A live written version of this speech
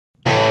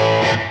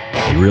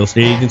Hey, real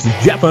estate agents,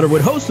 it's Jeff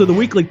Underwood, host of the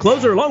Weekly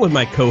Closer, along with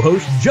my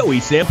co-host, Joey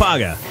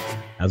Sampaga.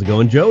 How's it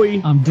going,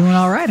 Joey? I'm doing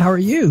all right. How are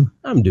you?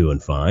 I'm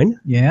doing fine.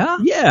 Yeah?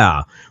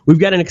 Yeah. We've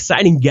got an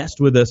exciting guest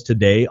with us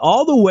today,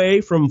 all the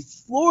way from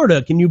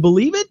Florida. Can you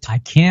believe it? I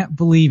can't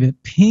believe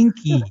it.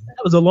 Pinky.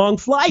 That was a long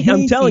flight,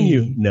 Pinky. I'm telling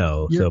you.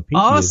 No. You're so Pinky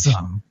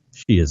awesome.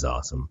 She is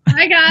awesome.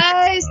 Hi,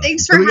 guys.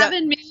 Thanks for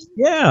having me.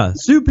 Yeah.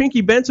 Sue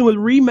Pinky Benson with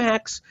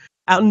RE/MAX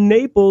out in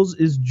Naples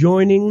is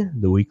joining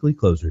the Weekly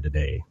Closer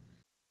today.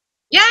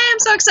 Yeah, I'm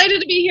so excited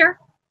to be here.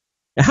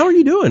 How are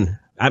you doing?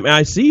 I mean,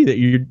 I see that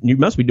you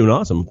must be doing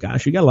awesome.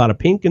 Gosh, you got a lot of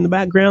pink in the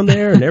background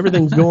there, and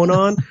everything's going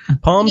on.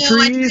 Palm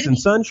trees and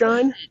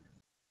sunshine.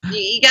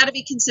 You got to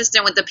be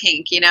consistent with the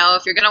pink. You know,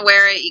 if you're going to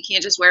wear it, you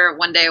can't just wear it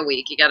one day a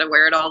week. You got to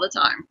wear it all the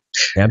time.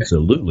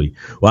 Absolutely.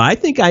 Well, I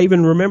think I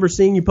even remember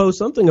seeing you post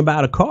something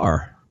about a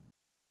car.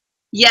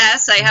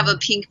 Yes, I have a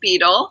pink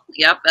Beetle.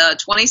 Yep,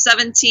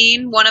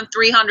 2017, one of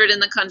 300 in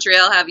the country,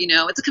 I'll have you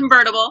know. It's a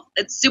convertible.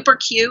 It's super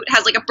cute.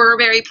 Has like a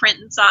Burberry print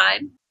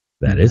inside.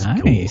 That is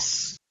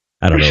nice. Cool.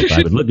 I don't know if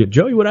I would look good.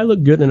 Joey, would I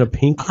look good in a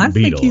pink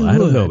Beetle? I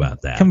don't know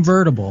about that.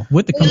 Convertible.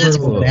 With the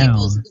convertible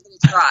down.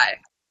 Try.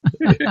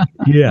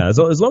 Yeah, as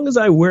long as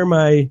I wear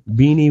my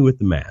beanie with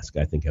the mask,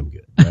 I think I'm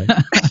good. Right?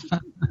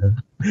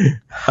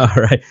 All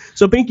right.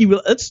 So, Pinky,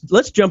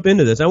 let's jump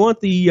into this. I want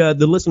the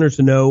listeners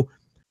to know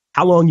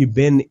how long you've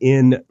been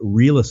in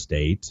real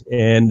estate,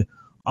 and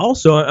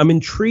also I'm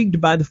intrigued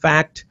by the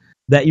fact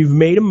that you've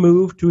made a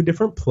move to a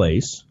different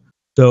place.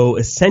 So,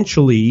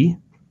 essentially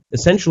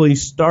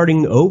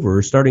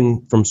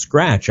starting from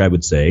scratch, I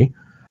would say,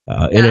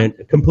 in a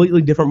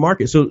completely different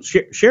market. So,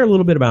 share a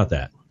little bit about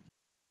that.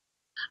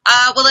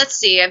 Well, let's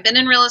see. I've been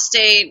in real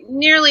estate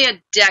nearly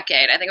a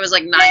decade. I think it was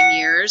like 9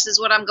 years is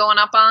what I'm going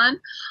up on.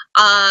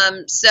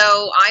 So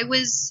I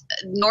was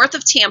north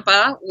of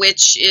Tampa,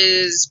 which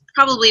is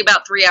probably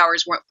about 3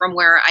 hours from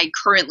where I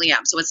currently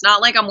am. So it's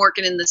not like I'm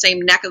working in the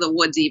same neck of the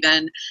woods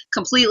even.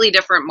 Completely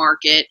different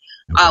market.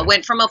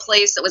 Went from a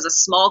place that was a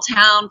small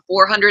town,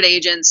 400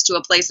 agents, to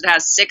a place that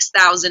has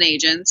 6,000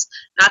 agents.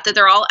 Not that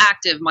they're all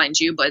active, mind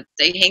you, but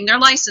they hang their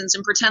license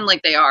and pretend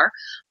like they are.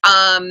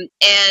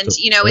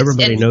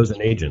 Everybody knows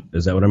an agent.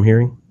 Is that what I'm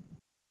hearing?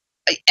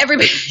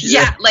 Everybody,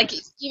 yeah. Like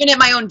even at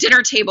my own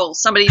dinner table,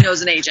 somebody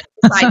knows an agent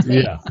besides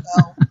me. Yeah. So,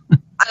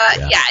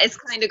 it's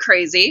kind of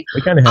crazy.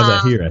 We kind of have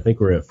that here. I think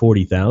we're at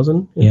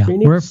 40,000. Yeah,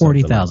 Phoenix, we're at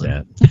 40,000.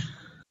 Like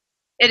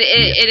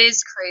it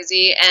is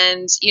crazy,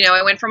 and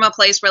I went from a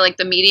place where like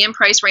the median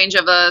price range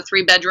of a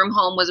 3-bedroom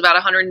home was about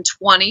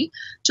 120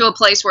 to a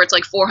place where it's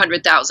like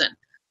 400,000.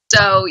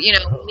 So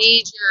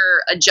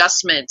major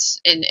adjustments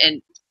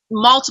in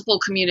multiple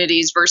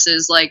communities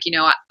versus like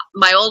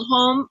my old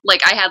home,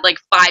 like I had like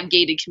 5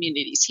 gated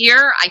communities.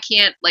 Here I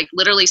can't like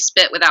literally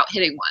spit without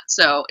hitting one,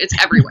 so it's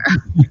everywhere.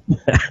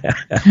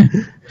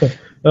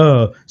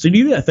 So do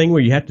you do that thing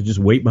where you have to just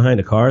wait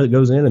behind a car that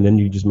goes in and then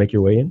you just make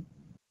your way in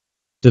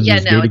to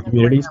these gated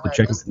communities to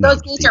check?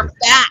 Those gates are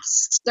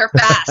fast. They're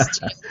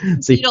fast.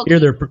 See, here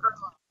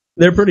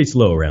they're pretty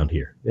slow around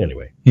here.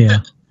 Anyway. Yeah.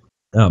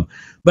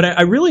 But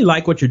I really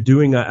like what you're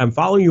doing. I'm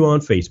following you on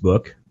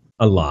Facebook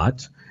a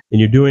lot. And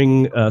you're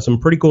doing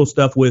some pretty cool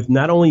stuff with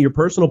not only your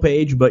personal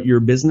page, but your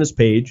business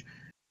page.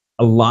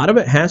 A lot of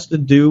it has to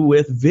do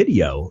with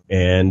video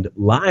and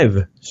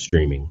live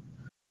streaming,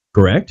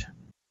 correct?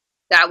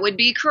 That would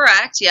be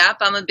correct. Yep.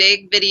 I'm a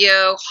big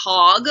video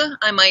hog,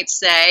 I might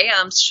say.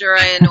 I'm sure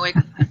I annoy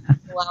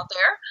people out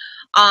there.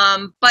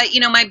 But,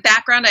 my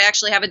background, I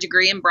actually have a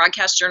degree in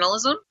broadcast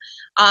journalism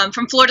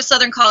from Florida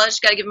Southern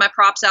College. Got to give my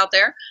props out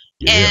there.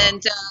 Yeah.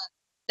 And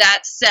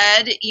that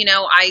said,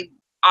 I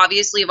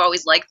obviously I've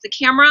always liked the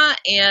camera,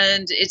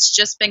 and it's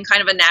just been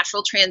kind of a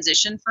natural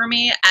transition for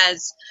me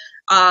as,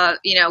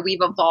 we've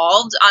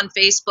evolved on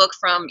Facebook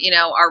from,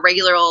 our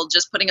regular old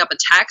just putting up a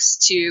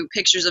text to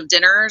pictures of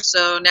dinner.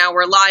 So now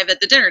we're live at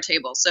the dinner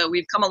table. So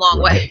we've come a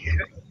long way.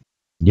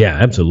 Yeah,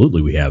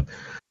 absolutely we have.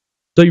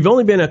 So you've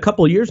only been a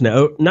couple of years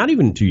now, not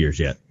even 2 years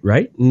yet,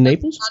 right? In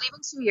Naples? Not even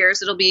 2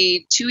 years. It'll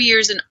be 2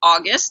 years in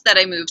August that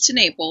I moved to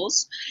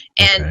Naples.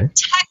 And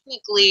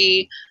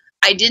technically,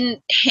 I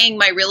didn't hang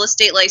my real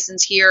estate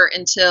license here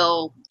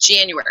until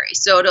January.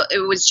 So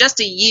it was just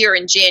a year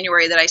in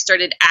January that I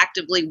started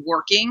actively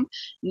working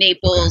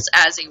Naples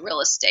as a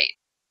real estate.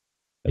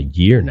 A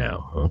year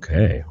now.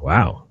 Okay.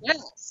 Wow. Yeah.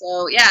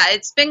 So,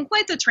 it's been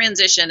quite the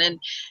transition. And,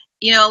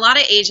 a lot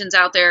of agents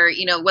out there,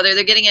 whether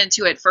they're getting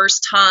into it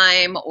first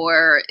time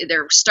or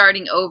they're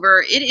starting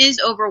over, it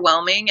is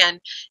overwhelming, and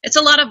it's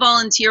a lot of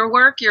volunteer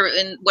work.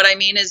 What I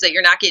mean is that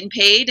you're not getting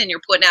paid and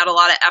you're putting out a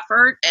lot of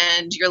effort,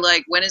 and you're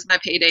like, when is my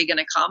payday going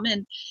to come?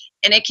 And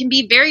it can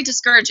be very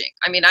discouraging.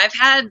 I mean, I've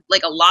had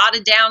like a lot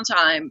of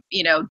downtime,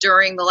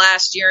 during the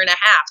last year and a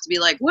half to be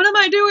like, what am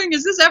I doing?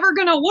 Is this ever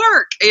going to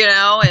work?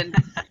 And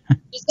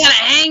just got to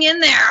hang in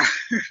there.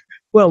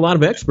 Well, a lot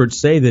of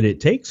experts say that it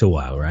takes a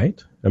while, right?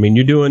 I mean,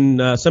 you're doing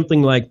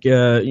something like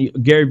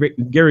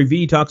Gary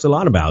Vee talks a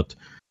lot about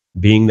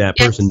being that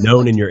person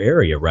known in your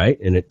area, right?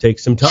 And it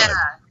takes some time.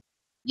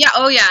 Yeah,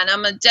 oh yeah, and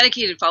I'm a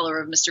dedicated follower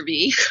of Mr.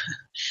 V.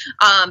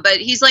 But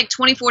he's like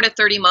 24 to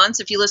 30 months.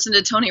 If you listen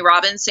to Tony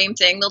Robbins, same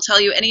thing. They'll tell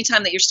you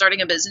anytime that you're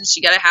starting a business,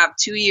 you got to have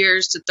 2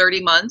 years to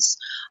 30 months.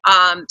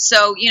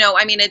 So,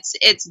 I mean,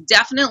 it's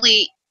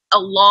definitely a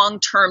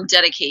long-term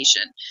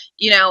dedication.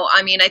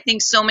 I mean, I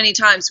think so many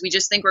times we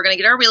just think we're going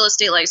to get our real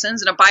estate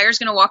license and a buyer's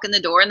going to walk in the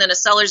door and then a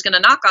seller's going to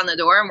knock on the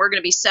door and we're going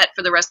to be set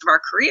for the rest of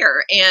our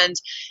career. And,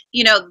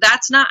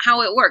 that's not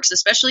how it works,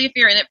 especially if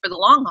you're in it for the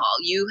long haul.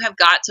 You have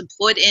got to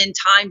put in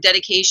time,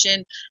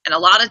 dedication, and a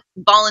lot of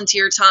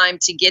volunteer time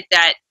to get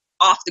that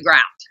off the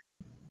ground.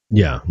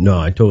 Yeah, no,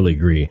 I totally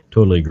agree.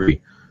 Totally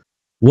agree.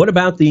 What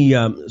about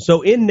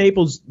so in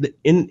Naples,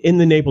 in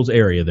the Naples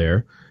area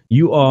there,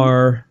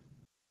 you're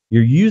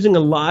using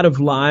a lot of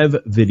live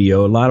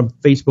video, a lot of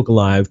Facebook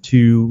Live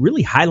to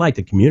really highlight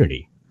the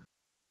community.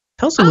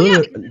 Tell us a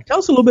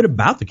little bit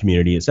about the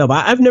community itself.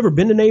 I've never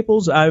been to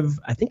Naples. I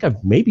think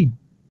I've maybe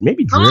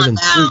driven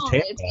through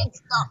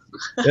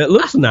Tampa. It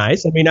looks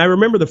nice. I mean, I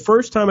remember the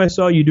first time I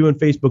saw you doing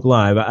Facebook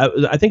Live.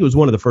 I think it was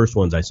one of the first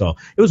ones I saw.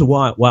 It was a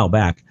while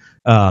back.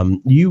 I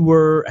think you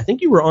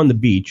were on the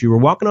beach. You were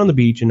walking on the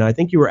beach, and I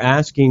think you were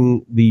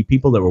asking the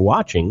people that were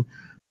watching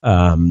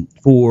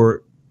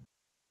for,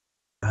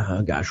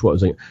 what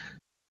was it?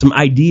 Some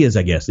ideas,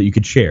 I guess, that you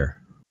could share.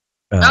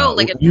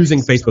 Using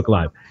Facebook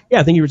Live.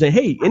 Yeah, I think you were saying,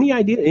 hey,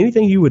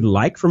 anything you would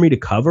like for me to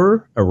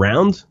cover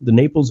around the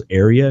Naples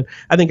area?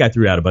 I think I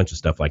threw out a bunch of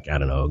stuff like, I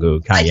don't know, go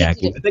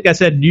kayaking. I think I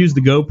said use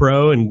the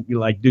GoPro and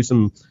do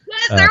some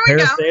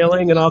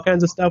parasailing and all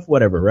kinds of stuff,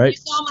 whatever, right? You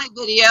saw my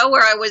video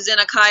where I was in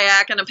a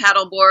kayak and a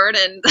paddleboard.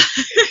 And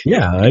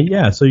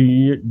yeah, so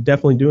you're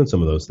definitely doing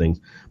some of those things.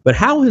 But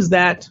how is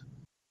that?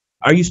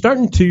 Are you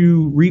starting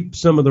to reap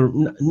some of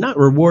the, not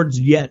rewards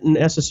yet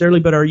necessarily,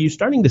 but are you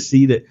starting to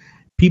see that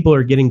people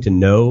are getting to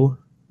know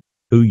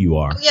who you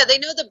are? Yeah, they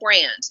know the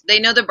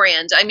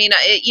brand. I mean,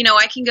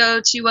 I can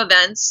go to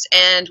events,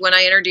 and when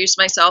I introduce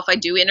myself, I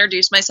do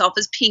introduce myself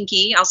as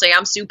Pinky. I'll say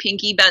I'm Sue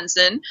Pinky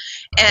Benson,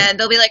 and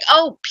they'll be like,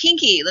 "Oh,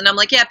 Pinky." Then I'm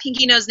like, "Yeah,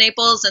 Pinky knows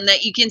Naples," and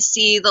that you can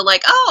see the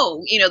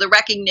the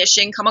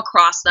recognition come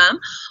across them.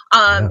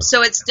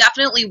 So it's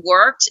definitely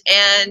worked,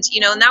 and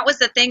and that was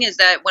the thing, is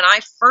that when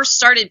I first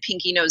started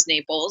Pinky Knows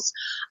Naples,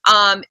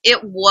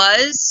 it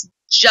was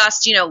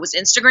just, it was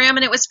Instagram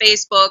and it was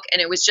Facebook,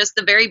 and it was just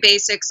the very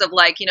basics of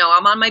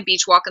I'm on my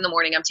beach walk in the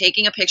morning, I'm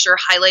taking a picture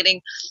highlighting,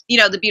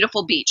 the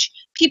beautiful beach.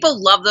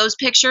 People love those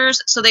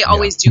pictures, so they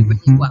always do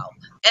really well.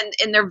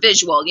 And they're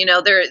visual,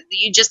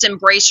 you just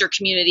embrace your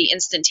community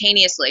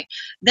instantaneously.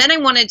 Then I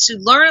wanted to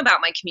learn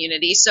about my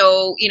community.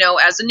 So,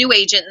 as a new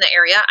agent in the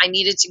area, I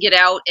needed to get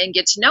out and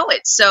get to know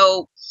it.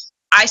 So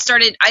I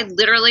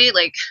literally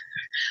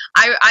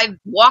I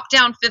walked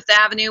down Fifth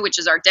Avenue, which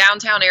is our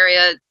downtown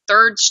area,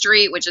 3rd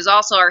Street, which is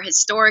also our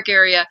historic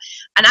area.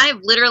 And I've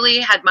literally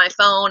had my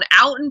phone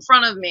out in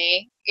front of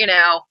me,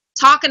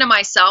 talking to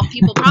myself.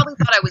 People probably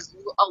thought I was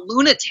a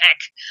lunatic,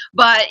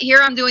 but here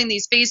I'm doing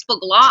these Facebook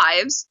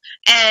Lives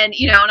and,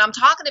 and I'm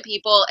talking to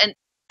people and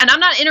I'm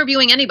not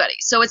interviewing anybody.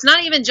 So it's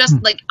not even just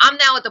I'm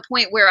now at the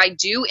point where I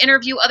do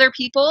interview other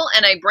people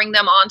and I bring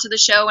them onto the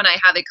show and I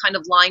have it kind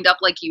of lined up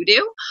like you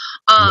do.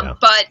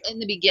 But in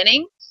the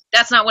beginning,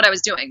 that's not what I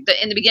was doing.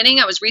 In the beginning,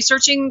 I was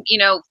researching,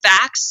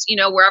 facts,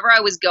 wherever I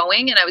was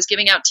going, and I was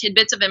giving out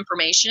tidbits of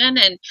information, and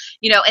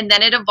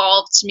then it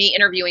evolved to me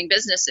interviewing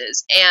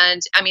businesses.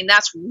 And I mean,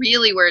 that's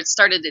really where it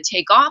started to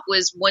take off,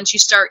 was once you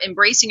start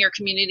embracing your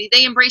community,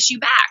 they embrace you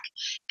back,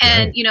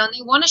 and, and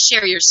they want to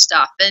share your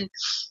stuff. And,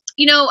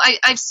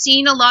 I've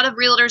seen a lot of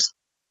realtors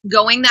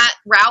going that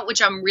route,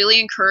 which I'm really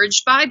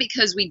encouraged by,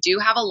 because we do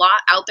have a lot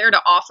out there to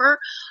offer.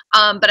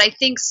 But I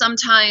think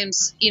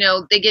sometimes,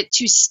 they get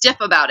too stiff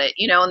about it,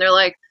 and they're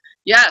like,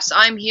 yes,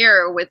 I'm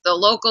here with the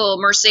local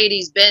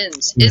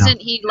Mercedes-Benz. Yeah.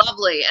 Isn't he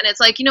lovely? And it's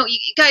like, you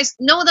guys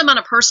know them on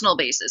a personal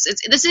basis.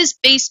 This is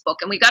Facebook,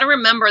 and we got to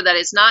remember that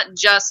it's not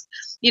just,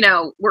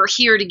 we're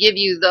here to give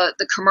you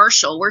the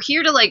commercial. We're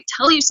here to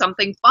tell you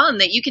something fun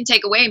that you can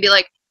take away and be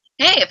like,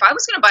 hey, if I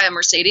was going to buy a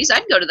Mercedes,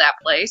 I'd go to that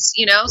place,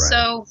 Right.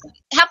 So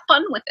have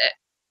fun with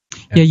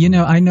it.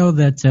 Yeah, I know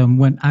that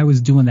when I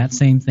was doing that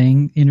same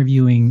thing,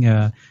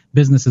 interviewing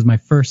businesses, my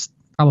first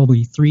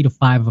probably 3 to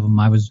 5 of them,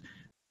 I was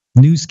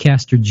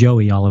newscaster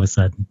Joey all of a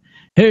sudden.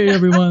 Hey,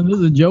 everyone, this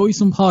is Joey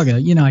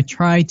Sampaga. I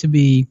try to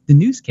be the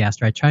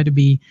newscaster. I try to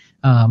be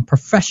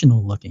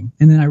professional looking.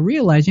 And then I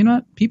realized,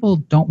 what? People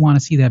don't want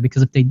to see that,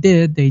 because if they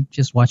did, they'd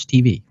just watch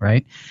TV,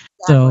 right?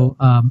 Exactly. So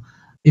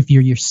if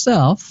you're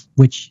yourself,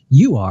 which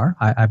you are,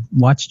 I've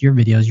watched your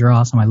videos. You're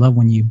awesome. I love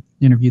when you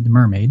interviewed the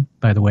mermaid,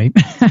 by the way.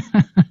 Ben loved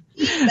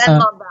that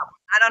one.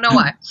 I don't know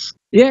why.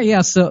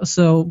 Yeah.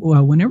 So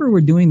whenever we're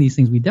doing these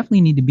things, we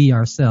definitely need to be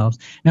ourselves.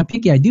 Now,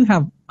 Pinky, I do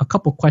have a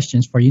couple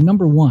questions for you.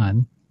 Number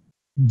one,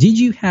 did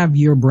you have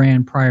your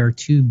brand prior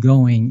to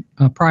going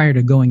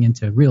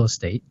into real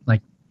estate,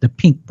 like the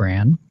Pink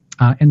brand?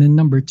 And then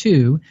number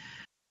two,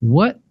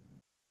 what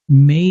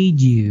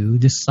made you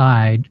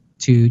decide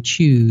to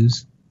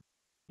choose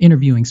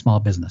interviewing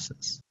small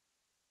businesses?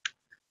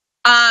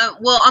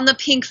 Well, on the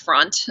pink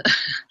front,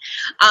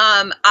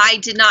 I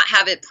did not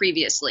have it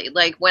previously.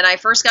 Like when I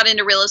first got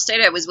into real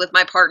estate, I was with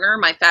my partner,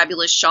 my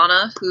fabulous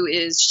Shauna,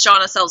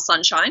 Shauna sells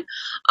sunshine.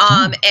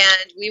 And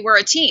we were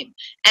a team,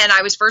 and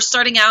I was first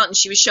starting out and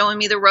she was showing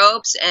me the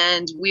ropes,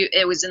 and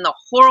it was in the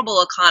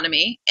horrible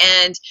economy.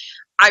 And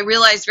I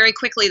realized very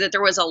quickly that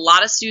there was a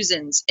lot of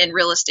Susans in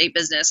real estate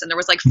business, and there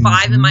was like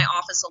 5 in my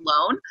office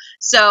alone.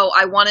 So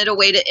I wanted a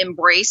way to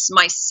embrace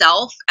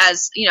myself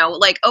as,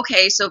 like,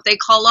 okay, so if they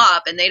call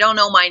up and they don't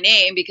know my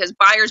name because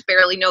buyers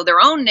barely know their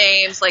own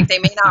names, like they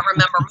may not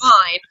remember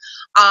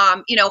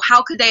mine,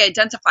 how could they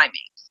identify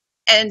me?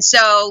 And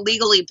so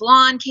Legally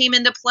Blonde came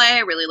into play. I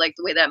really liked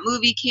the way that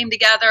movie came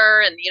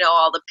together, and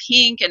all the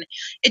pink, and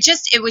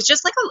it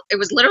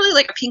was literally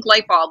like a pink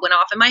light bulb went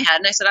off in my head,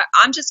 and I said,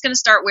 I'm just going to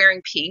start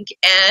wearing pink.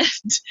 And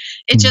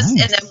and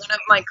then one of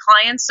my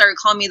clients started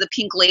calling me the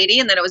Pink Lady,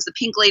 and then it was the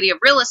Pink Lady of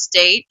real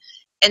estate.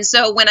 And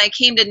so when I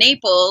came to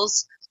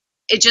Naples,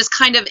 it just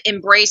kind of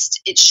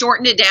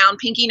shortened it down.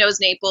 Pinky Knows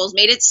Naples,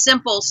 made it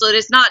simple so that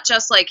it's not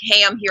just like,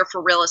 hey, I'm here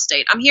for real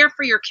estate. I'm here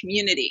for your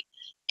community.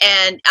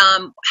 And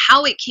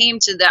how it came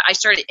to that, I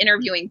started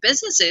interviewing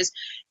businesses.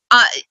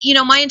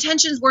 My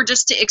intentions were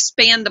just to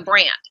expand the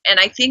brand. And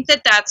I think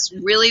that that's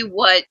really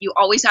what you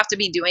always have to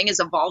be doing, is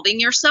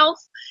evolving yourself.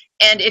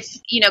 And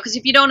because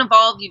if you don't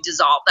evolve, you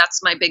dissolve.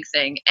 That's my big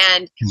thing.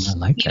 And, I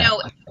like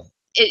that.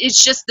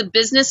 It's just the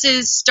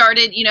businesses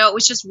started, it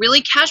was just really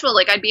casual.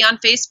 Like I'd be on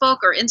Facebook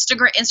or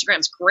Instagram.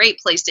 Instagram's a great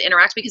place to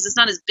interact because it's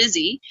not as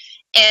busy.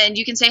 And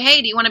you can say,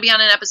 hey, do you want to be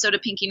on an episode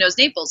of Pinky Knows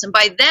Naples? And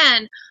by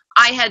then,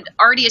 I had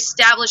already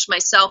established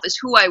myself as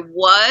who I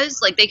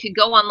was. Like they could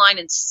go online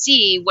and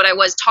see what I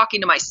was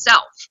talking to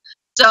myself.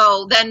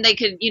 So then they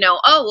could,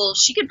 oh, well,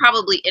 she could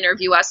probably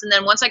interview us. And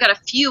then once I got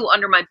a few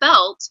under my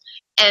belt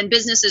and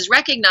businesses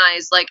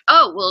recognized like,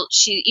 oh, well,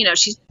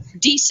 she's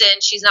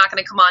decent. She's not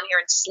going to come on here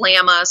and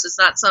slam us. It's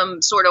not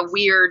some sort of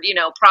weird,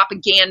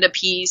 propaganda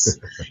piece.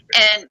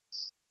 And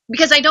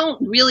because I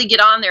don't really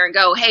get on there and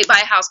go, hey,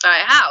 buy a house, buy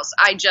a house.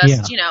 I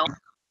just,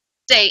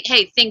 say,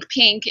 hey, think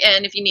pink,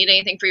 and if you need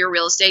anything for your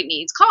real estate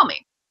needs, call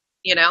me.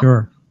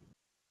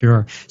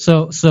 Sure.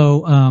 So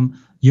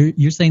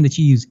you're saying that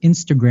you use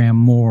Instagram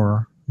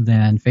more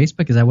than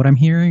Facebook? Is that what I'm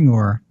hearing?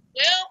 Or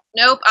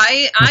nope.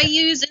 I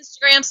use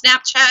Instagram,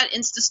 Snapchat,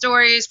 Insta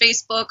Stories,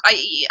 Facebook.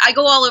 I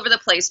go all over the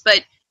place,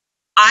 but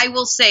I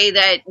will say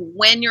that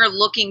when you're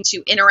looking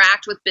to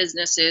interact with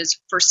businesses,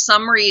 for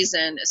some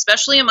reason,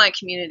 especially in my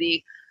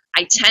community,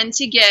 I tend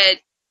to get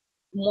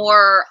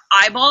more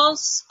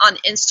eyeballs on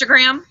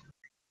Instagram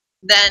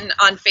than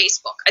on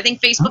Facebook. I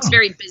think Facebook's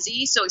very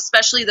busy, so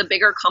especially the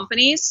bigger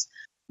companies,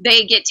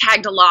 they get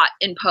tagged a lot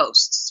in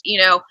posts,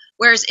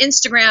 whereas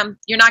Instagram,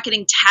 you're not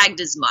getting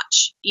tagged as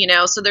much,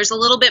 so there's a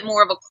little bit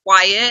more of a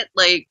quiet,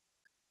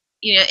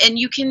 and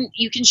you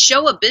can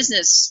show a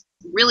business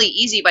really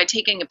easy by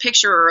taking a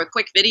picture or a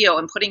quick video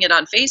and putting it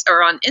on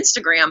or on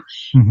Instagram,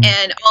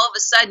 and all of a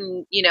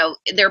sudden,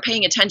 they're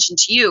paying attention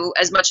to you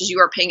as much as you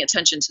are paying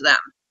attention to them.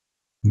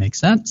 Makes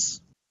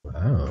sense.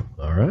 Wow.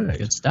 All right.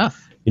 Good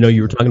stuff.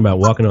 You were talking about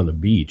walking on the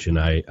beach, and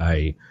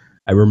I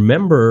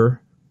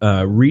remember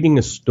reading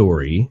a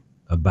story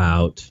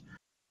about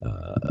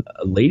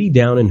a lady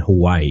down in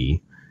Hawaii,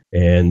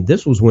 and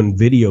this was when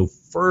video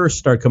first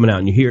started coming out.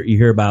 And you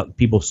hear about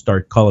people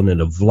start calling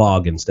it a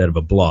vlog instead of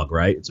a blog,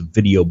 right? It's a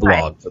video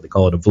blog, so they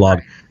call it a vlog.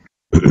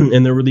 Right.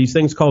 And there were these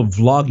things called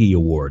Vloggy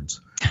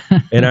Awards.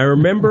 And I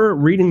remember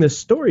reading this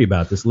story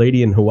about this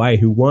lady in Hawaii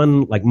who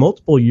won like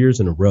multiple years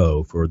in a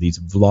row for these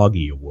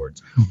Vloggy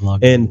Awards.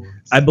 Awards.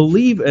 I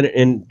believe,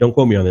 and don't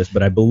quote me on this,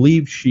 but I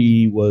believe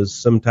she was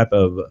some type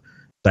of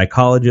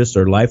psychologist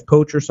or life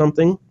coach or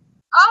something.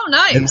 Oh,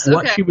 nice. And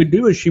what she would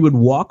do is she would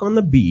walk on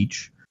the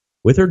beach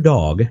with her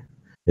dog,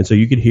 and so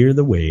you could hear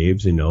the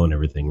waves, and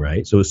everything,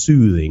 right? So it was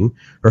soothing.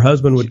 Her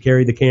husband would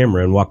carry the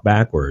camera and walk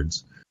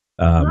backwards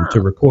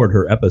to record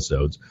her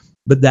episodes.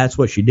 But that's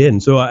what she did.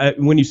 And so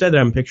when you said that,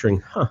 I'm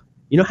picturing,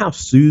 how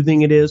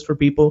soothing it is for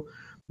people.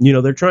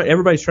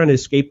 Everybody's trying to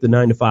escape the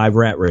 9-to-5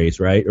 rat race,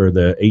 right? Or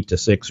the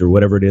 8-to-6 or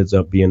whatever it ends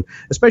up being,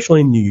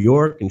 especially in New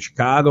York and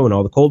Chicago and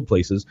all the cold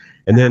places.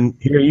 And then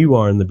here you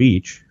are on the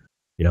beach,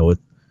 with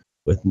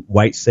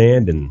white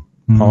sand and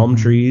palm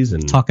trees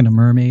and talking to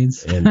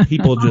mermaids. And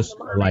people just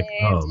are like,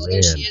 oh, man.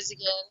 There she is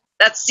again.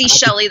 That's C.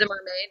 Shelley the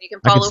mermaid. You can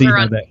follow her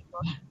on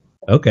Facebook.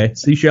 Okay.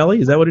 C.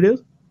 Shelley, is that what it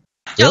is?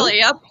 Shelley,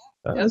 yep.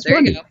 That's there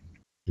funny. You go.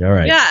 All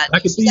right. Yeah, I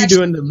can see you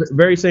doing the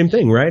very same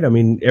thing, right? I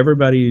mean,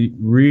 everybody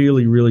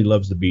really, really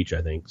loves the beach,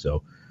 I think.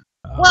 So.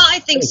 Well, I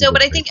think so,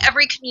 but I think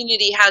every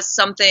community has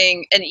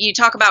something. And you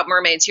talk about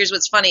mermaids. Here's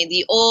what's funny.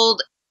 The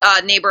old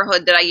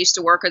neighborhood that I used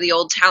to work, or the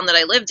old town that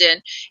I lived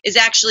in, is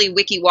actually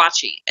Weeki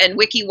Wachee. And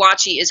Weeki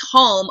Wachee is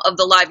home of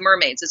the live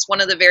mermaids. It's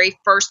one of the very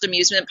first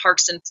amusement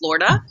parks in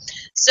Florida.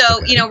 So,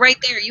 right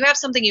there, you have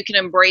something you can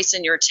embrace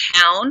in your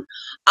town.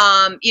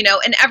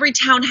 And every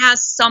town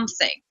has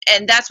something.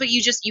 And that's what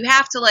you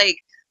have to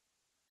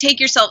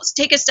take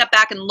a step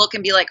back and look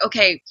and be like,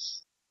 okay,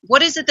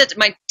 what is it that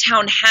my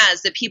town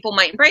has that people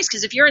might embrace?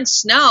 Because if you're in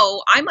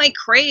snow, I might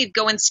crave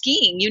going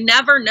skiing. You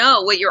never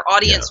know what your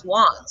audience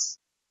wants.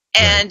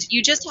 And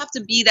you just have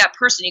to be that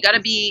person. You got to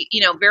be,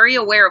 very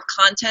aware of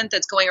content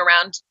that's going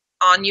around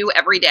on you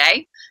every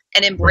day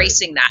and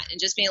embracing that and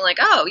just being like,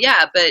 oh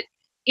yeah, but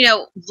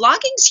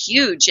vlogging's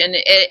huge and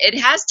it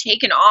has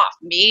taken off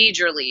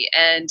majorly.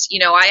 And,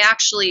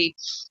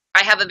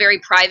 I have a very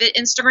private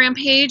Instagram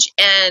page,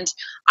 and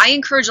I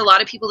encourage a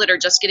lot of people that are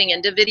just getting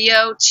into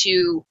video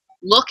to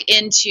look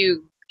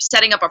into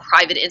setting up a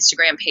private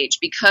Instagram page,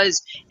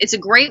 because it's a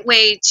great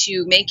way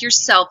to make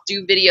yourself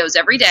do videos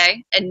every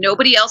day and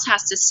nobody else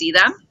has to see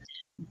them.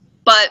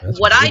 But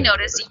what I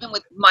noticed, even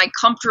with my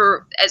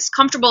as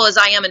comfortable as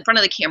I am in front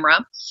of the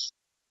camera,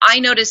 I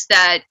noticed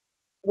that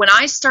when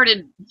I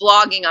started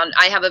vlogging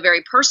I have a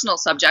very personal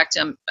subject.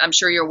 I'm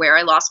sure you're aware,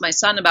 I lost my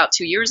son about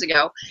 2 years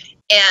ago,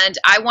 and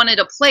I wanted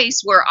a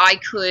place where I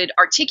could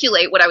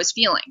articulate what I was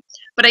feeling,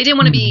 but I didn't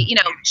want to be,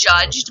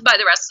 judged by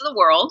the rest of the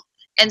world.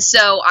 And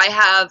so I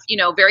have,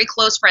 very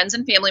close friends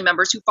and family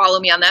members who follow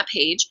me on that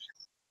page.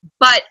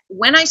 But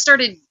when I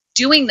started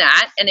doing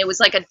that, and it was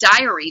like a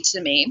diary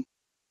to me,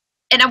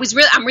 and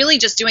I'm really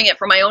just doing it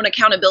for my own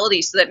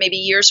accountability so that maybe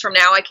years from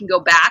now I can go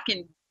back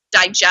and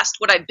digest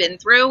what I've been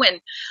through.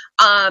 And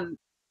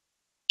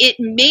it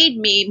made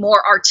me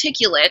more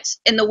articulate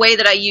in the way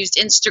that I used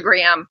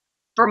Instagram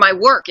for my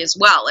work as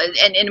well,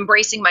 and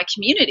embracing my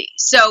community.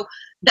 So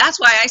that's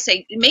why I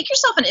say make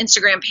yourself an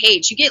Instagram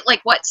page. You get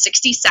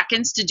 60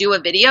 seconds to do a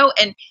video.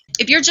 And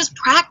if you're just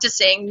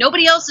practicing,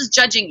 nobody else is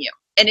judging you.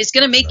 And it's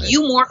going to make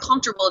you more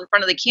comfortable in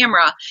front of the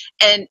camera.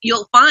 And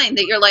you'll find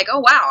that you're like, oh,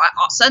 wow,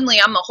 suddenly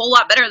I'm a whole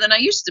lot better than I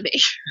used to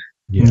be.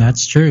 Yeah.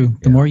 That's true.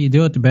 The more you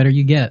do it, the better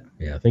you get.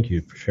 Yeah, thank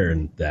you for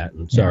sharing that.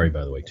 And sorry,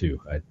 by the way,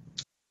 too.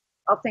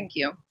 Oh, thank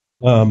you.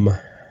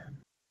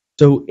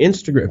 So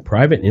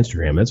private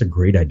Instagram, that's a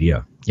great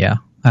idea. Yeah,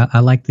 I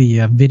like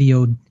the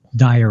video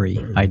diary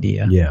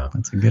idea. Yeah,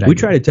 that's a good idea. We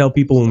try to tell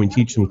people when we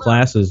teach some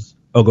classes.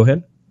 Oh, go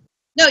ahead.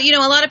 No,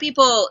 a lot of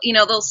people,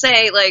 they'll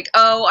say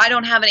oh, I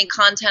don't have any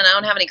content.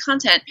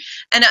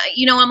 And,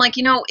 I'm like,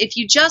 if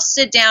you just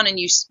sit down and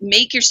you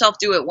make yourself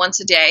do it once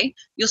a day,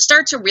 you'll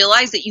start to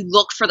realize that you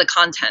look for the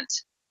content.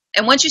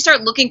 And once you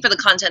start looking for the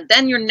content,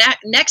 then your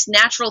next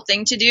natural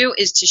thing to do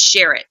is to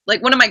share it.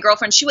 Like one of my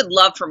girlfriends, she would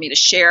love for me to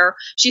share.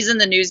 She's in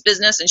the news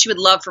business, and she would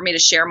love for me to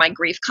share my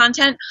grief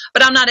content.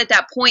 But I'm not at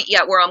that point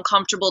yet where I'm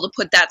comfortable to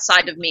put that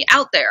side of me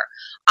out there.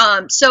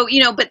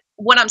 But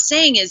what I'm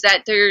saying is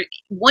that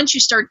once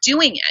you start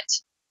doing it,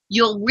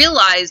 you'll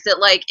realize that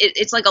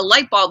it's like a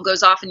light bulb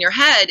goes off in your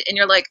head, and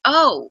you're like,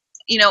 oh,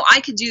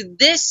 I could do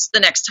this the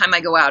next time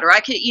I go out, or I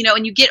could,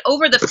 and you get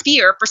over the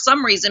fear. For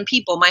some reason,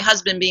 my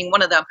husband being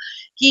one of them,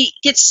 he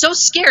gets so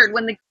scared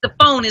when the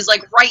phone is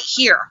right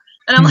here.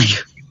 And I'm like,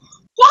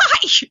 why?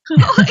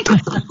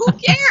 Who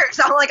cares?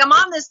 I'm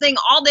on this thing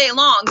all day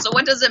long. So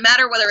what does it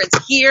matter whether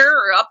it's here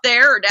or up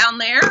there or down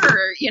there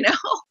or,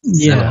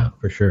 Yeah,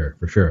 for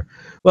sure.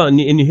 Well, and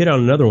you hit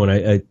on another one.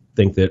 I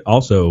think that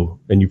also,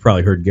 and you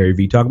probably heard Gary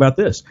Vee talk about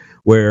this,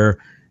 where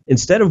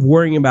instead of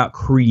worrying about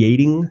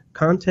creating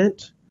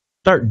content,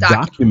 start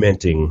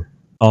documenting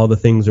all the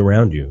things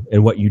around you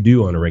and what you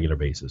do on a regular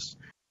basis.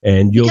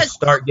 And you'll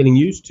start getting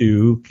used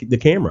to the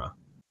camera.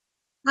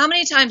 How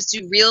many times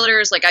do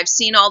realtors, I've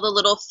seen all the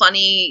little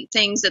funny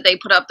things that they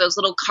put up, those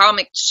little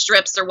comic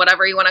strips or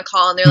whatever you want to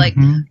call, and they're like,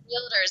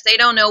 realtors, they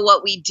don't know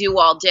what we do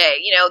all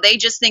day. They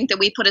just think that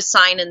we put a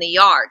sign in the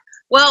yard.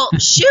 Well,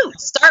 shoot,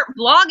 start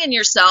vlogging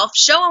yourself,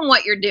 show them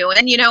what you're doing.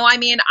 And,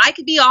 I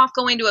could be off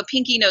going to a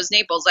Pinky Nose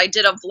Naples. I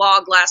did a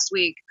vlog last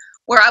week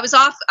where I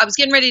was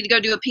getting ready to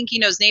go do a Pinky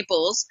Nose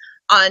Naples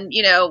on,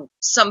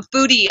 some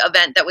foodie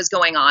event that was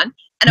going on.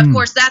 And of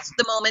course, that's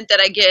the moment that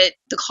I get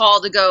the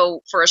call to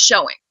go for a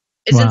showing.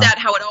 Isn't that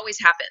how it always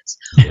happens?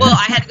 Well,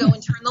 I had to go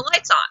and turn the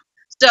lights on.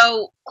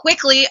 So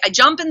quickly, I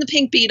jump in the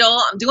Pink Beetle.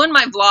 I'm doing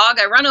my vlog.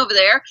 I run over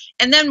there.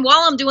 And then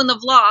while I'm doing the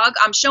vlog,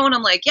 I'm showing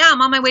them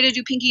I'm on my way to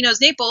do Pinky Nose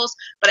Naples,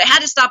 but I had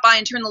to stop by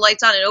and turn the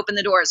lights on and open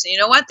the doors. And you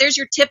know what? There's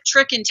your tip,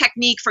 trick, and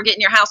technique for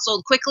getting your house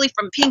sold quickly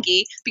from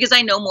Pinky, because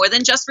I know more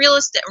than just real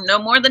estate, or no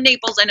more than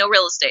Naples. I know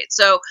real estate.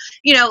 So,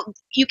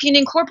 you can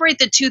incorporate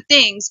the two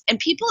things, and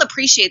people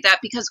appreciate that,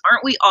 because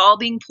aren't we all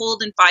being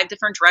pulled in 5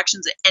 different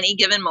directions at any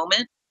given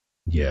moment?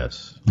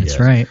 Yes, that's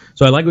right.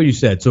 So I like what you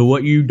said. So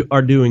what you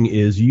are doing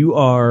is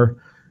you're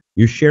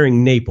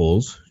sharing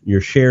Naples, you're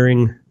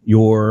sharing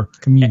your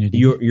community,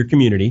 your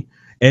community,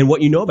 and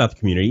what you know about the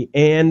community.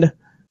 And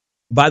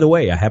by the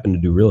way, I happen to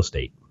do real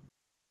estate,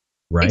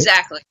 right?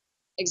 Exactly.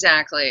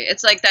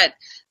 It's like that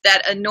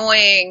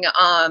annoying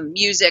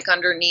music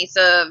underneath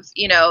of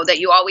that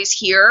you always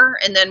hear,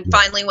 and then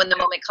finally when the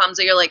moment comes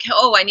that you're like,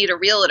 oh, I need a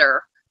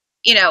realtor.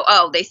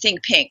 Oh, they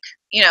think pink.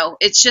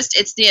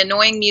 It's the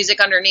annoying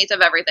music underneath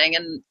of everything.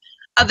 And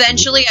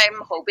eventually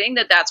I'm hoping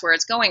that that's where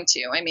it's going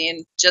to. I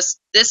mean, just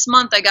this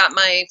month I got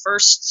my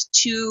first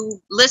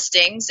 2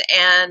 listings,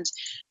 and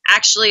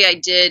actually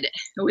it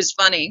was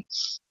funny.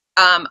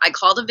 I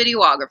called a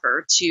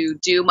videographer to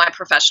do my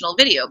professional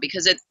video,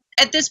 because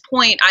at this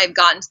point, I've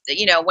gotten,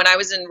 when I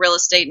was in real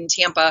estate in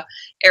Tampa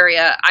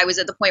area, I was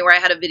at the point where I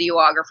had a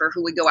videographer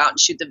who would go out and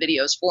shoot the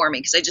videos for me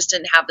because I just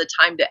didn't have the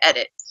time to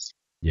edit.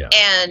 Yeah.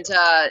 And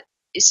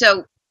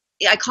so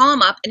I call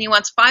him up and he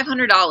wants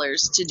 $500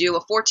 to do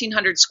a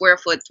 1,400 square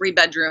foot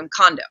 3-bedroom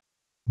condo.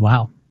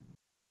 Wow.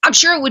 I'm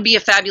sure it would be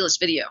a fabulous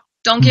video.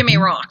 Don't get me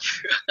wrong.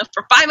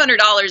 For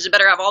 $500, you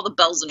better have all the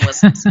bells and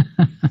whistles.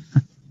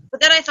 But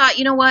then I thought,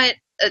 you know what?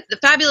 The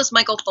fabulous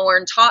Michael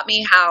Thorne taught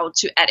me how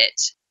to edit.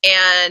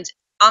 And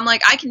I'm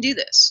like, I can do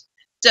this.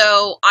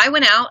 So I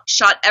went out,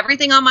 shot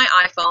everything on my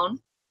iPhone,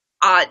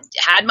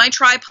 had my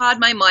tripod,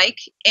 my mic,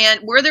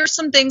 and were there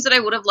some things that I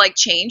would have liked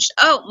changed?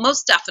 Oh,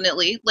 most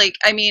definitely.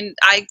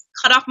 I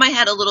cut off my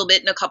head a little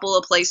bit in a couple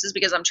of places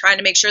because I'm trying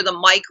to make sure the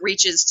mic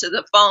reaches to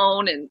the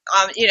phone and,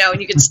 and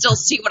you can still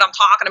see what I'm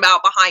talking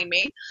about behind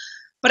me.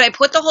 But I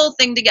put the whole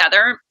thing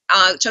together.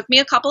 It took me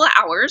a couple of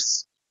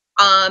hours.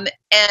 And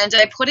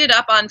I put it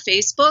up on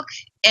Facebook,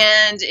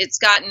 and it's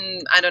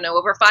gotten, I don't know,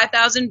 over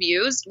 5,000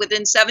 views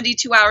within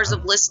 72 hours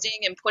of listing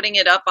and putting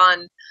it up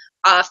on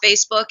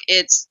Facebook.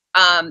 It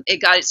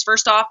got its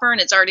first offer,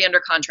 and it's already under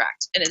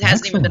contract, and it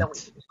hasn't even been a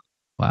week.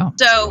 Wow.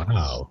 So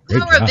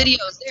Great power of job.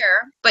 video is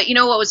there. But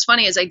what was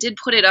funny is I did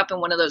put it up in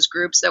one of those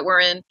groups that we're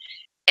in,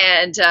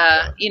 and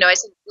I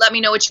said, let me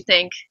know what you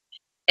think.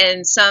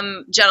 And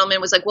some gentleman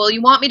was like, well,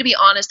 you want me to be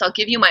honest? I'll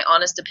give you my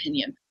honest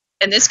opinion.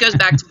 And this goes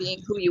back to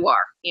being who you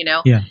are,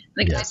 Yeah. And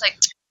the guy's like,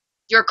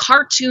 your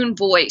cartoon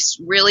voice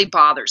really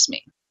bothers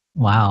me.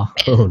 Wow.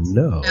 Oh,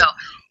 no.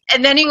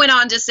 And then he went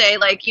on to say,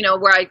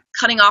 where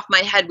cutting off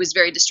my head was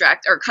very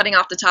cutting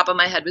off the top of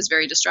my head was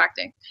very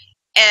distracting.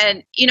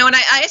 And, and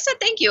I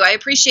said, thank you. I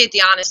appreciate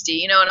the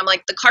honesty, and I'm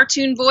like, the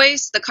cartoon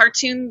voice, the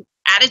cartoon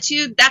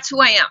attitude, that's who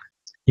I am.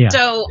 Yeah.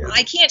 So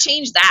I can't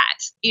change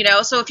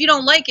that, so if you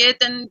don't like it,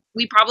 then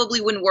we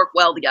probably wouldn't work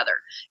well together,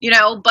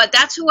 but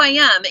that's who I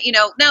am,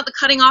 now the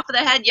cutting off of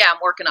the head. Yeah, I'm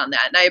working on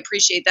that. And I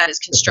appreciate that as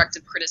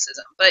constructive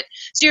criticism, but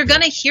so you're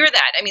going to hear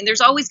that. I mean, there's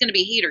always going to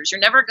be haters.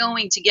 You're never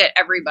going to get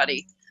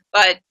everybody,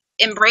 but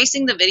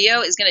embracing the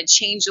video is going to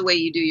change the way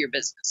you do your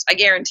business. I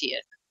guarantee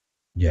it.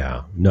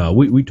 Yeah, no,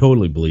 we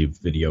totally believe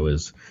video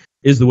is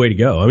the way to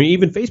go. I mean,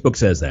 even Facebook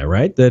says that,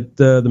 right? That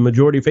the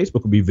majority of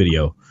Facebook will be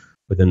video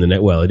within the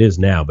net. Well, it is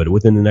now, but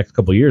within the next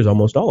couple of years,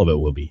 almost all of it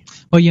will be.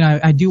 Well,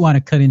 I do want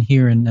to cut in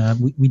here, and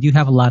we do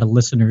have a lot of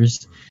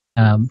listeners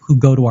who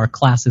go to our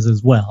classes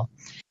as well.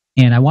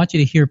 And I want you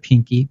to hear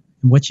Pinky,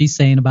 what she's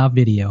saying about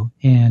video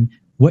and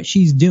what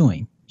she's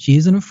doing. She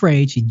isn't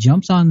afraid. She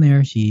jumps on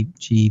there. She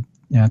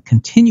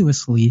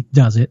continuously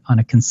does it on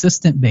a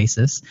consistent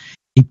basis.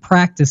 She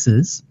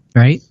practices,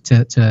 right,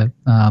 to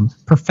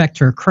perfect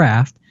her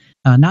craft,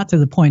 not to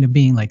the point of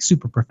being like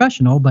super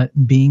professional, but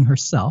being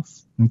herself.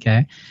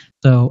 Okay,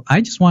 so I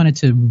just wanted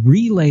to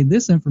relay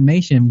this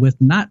information with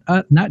not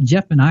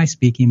Jeff and I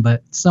speaking,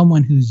 but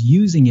someone who's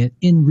using it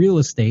in real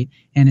estate,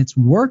 and it's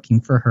working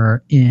for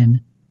her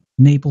in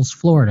Naples,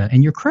 Florida,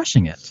 and you're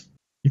crushing it.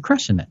 You're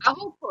crushing it.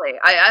 Hopefully,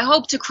 I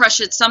hope to crush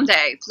it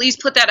someday. Please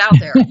put that out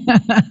there.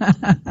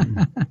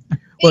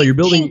 Well, you're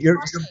building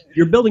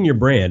your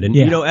brand, and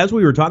as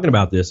we were talking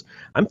about this,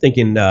 I'm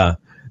thinking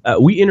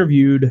we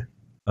interviewed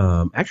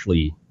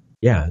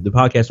the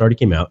podcast already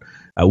came out.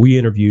 We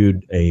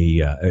interviewed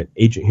an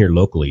agent here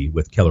locally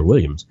with Keller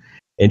Williams,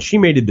 and she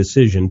made a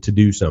decision to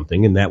do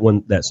something, and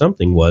that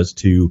something was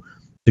to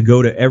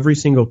go to every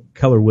single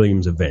Keller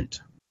Williams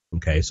event.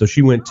 Okay, so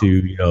she went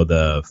to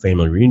the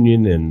family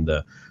reunion and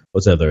the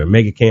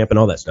mega camp and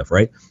all that stuff,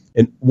 right?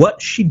 And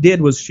what she did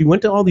was she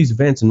went to all these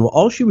events, and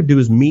all she would do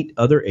is meet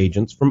other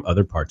agents from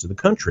other parts of the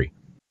country,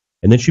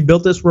 and then she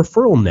built this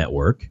referral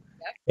network.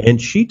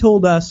 And she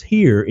told us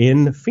here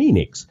in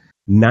Phoenix,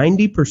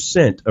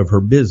 90% of her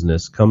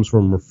business comes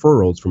from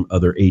referrals from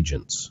other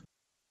agents.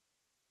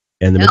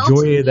 And the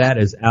majority of that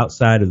is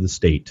outside of the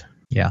state.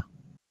 Yeah.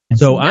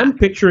 So I'm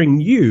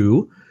picturing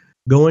you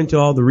going to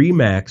all the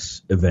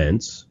RE/MAX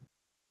events.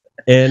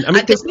 And I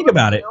mean, because think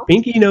about it.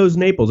 Pinky knows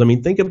Naples. I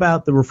mean, think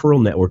about the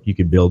referral network you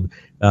could build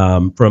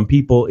from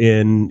people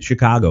in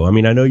Chicago. I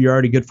mean, I know you're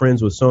already good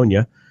friends with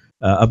Sonia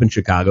up in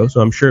Chicago.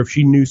 So I'm sure if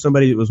she knew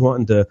somebody that was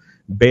wanting to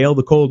bail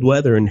the cold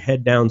weather and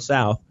head down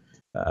south,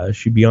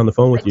 she'd be on the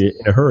phone with you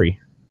in a hurry.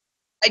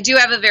 I do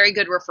have a very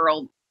good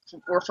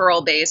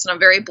referral base, and I'm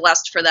very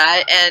blessed for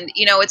that. And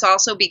it's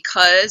also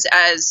because,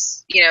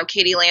 as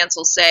Katie Lance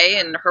will say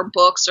in her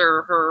books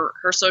or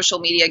her social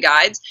media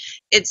guides,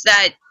 it's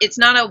that it's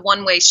not a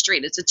one-way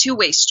street, it's a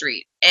two-way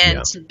street.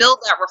 And to build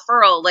that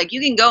referral, like, you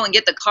can go and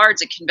get the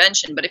cards at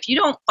convention, but if you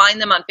don't find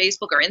them on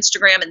Facebook or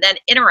Instagram and then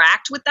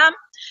interact with them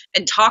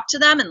and talk to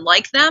them and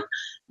like them,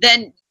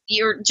 then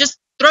you're just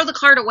throw the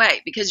card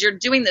away, because you're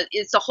doing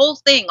it's the whole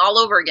thing all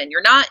over again.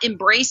 You're not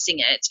embracing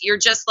it. You're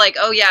just like,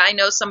 oh yeah, I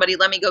know somebody.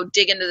 Let me go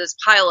dig into this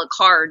pile of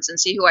cards and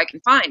see who I can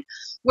find.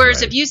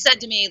 Whereas if you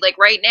said to me, like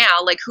right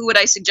now, like, who would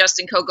I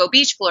suggest in Cocoa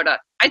Beach, Florida?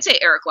 I'd say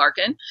Eric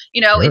Larkin.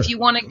 Sure. If you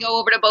want to go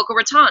over to Boca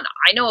Raton,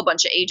 I know a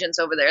bunch of agents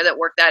over there that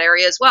work that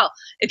area as well.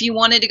 If you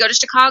wanted to go to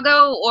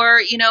Chicago or,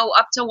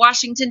 up to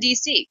Washington,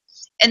 D.C.,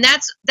 And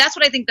that's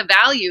what I think the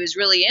value is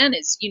really in,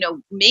 is, you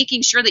know,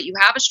 making sure that you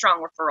have a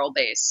strong referral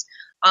base.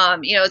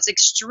 You know, it's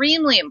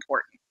extremely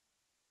important.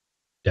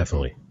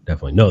 Definitely.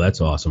 No,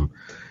 that's awesome.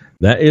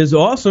 That is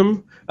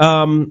awesome.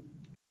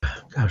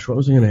 Gosh, what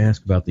was I going to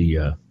ask about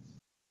the?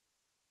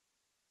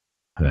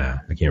 I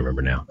can't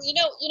remember now.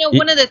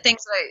 One of the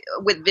things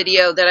with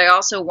video that I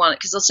also want,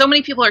 because so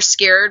many people are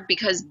scared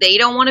because they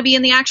don't want to be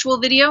in the actual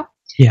video.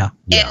 Yeah.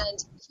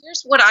 And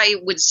here's what I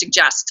would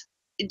suggest.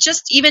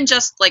 Just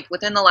like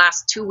within the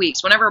last 2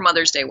 weeks, whenever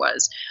Mother's Day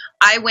was,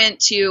 I went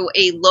to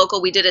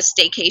we did a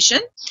staycation,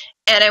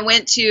 and I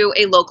went to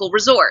a local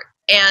resort.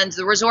 And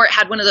the resort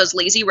had one of those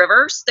lazy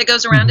rivers that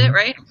goes around it,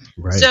 right?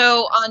 Right.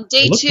 So on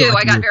day 2,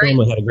 I got very.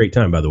 Family had a great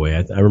time, by the way.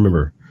 I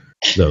remember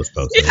those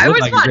posts. It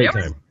was fun.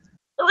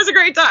 It was a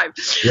great time.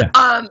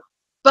 Yeah.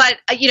 But,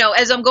 you know,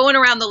 as I'm going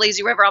around the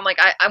lazy river, I'm like,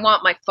 I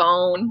want my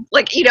phone.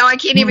 Like, you know, I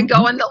can't even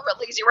go in the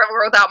lazy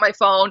river without my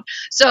phone.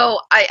 So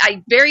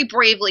I very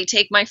bravely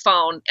take my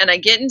phone and I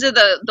get into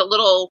the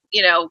little,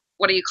 you know,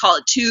 what do you call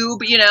it,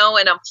 tube, you know,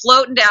 and I'm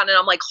floating down and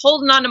I'm like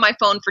holding onto my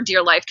phone for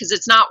dear life because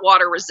it's not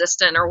water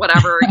resistant or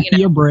whatever. You know.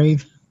 You're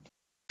brave.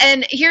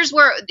 And here's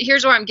where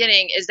I'm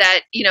getting is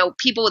that, you know,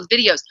 people with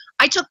videos,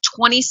 I took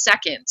 20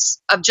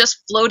 seconds of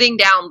just floating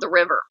down the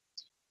river.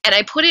 And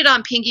I put it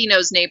on Pinky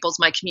Knows Naples,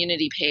 my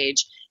community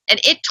page, and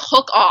it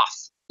took off.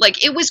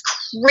 Like, it was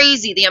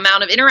crazy, the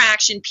amount of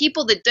interaction.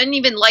 People that didn't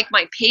even like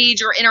my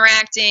page are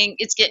interacting.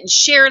 It's getting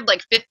shared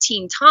like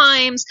 15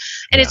 times.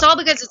 And it's all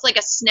because it's like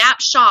a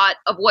snapshot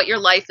of what your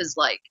life is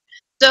like.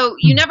 So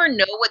you never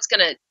know what's going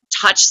to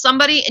touch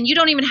somebody, and you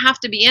don't even have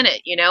to be in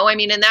it, you know? I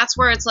mean, and that's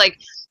where it's like,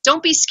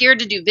 don't be scared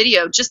to do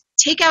video. Just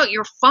take out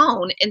your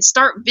phone and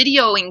start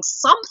videoing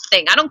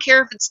something. I don't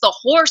care if it's the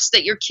horse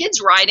that your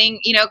kid's riding,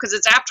 you know, because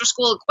it's after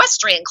school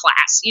equestrian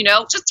class, you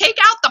know, just take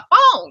out the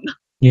phone.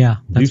 Yeah,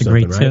 that's a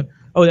great tip. Right?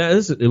 Oh, yeah.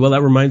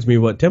 That reminds me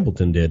of what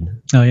Templeton did.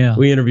 Oh, yeah.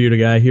 We interviewed a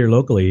guy here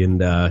locally,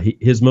 and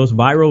his most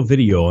viral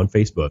video on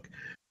Facebook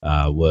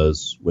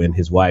was when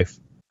his wife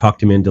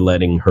talked him into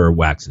letting her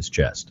wax his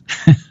chest.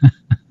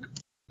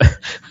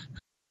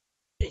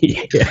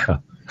 Yeah.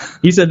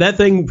 He said that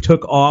thing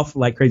took off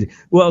like crazy.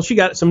 Well, she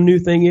got some new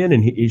thing in,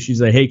 and she's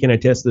like, hey, can I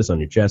test this on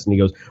your chest? And he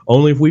goes,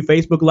 only if we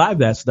Facebook Live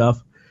that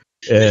stuff.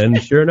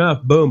 And sure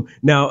enough, boom.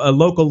 Now, a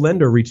local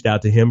lender reached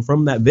out to him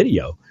from that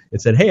video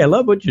and said, hey, I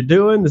love what you're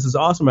doing. This is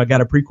awesome. I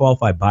got a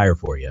pre-qualified buyer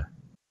for you.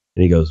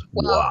 And he goes,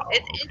 wow.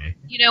 Okay.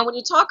 You know, when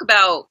you talk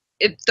about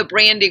if the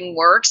branding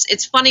works,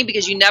 it's funny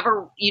because you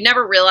never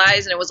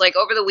realize. And it was like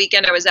over the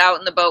weekend, I was out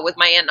in the boat with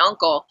my aunt and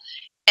uncle.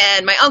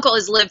 And my uncle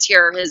has lived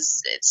here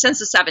since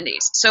the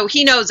 70s. So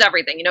he knows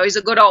everything. You know, he's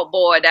a good old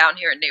boy down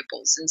here in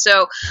Naples. And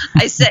so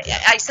I said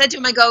to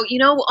him, I go, you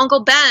know,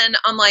 Uncle Ben,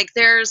 I'm like,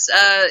 there's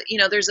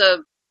a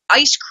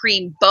ice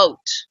cream boat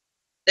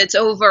that's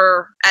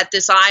over at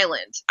this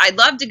island. I'd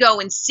love to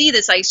go and see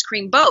this ice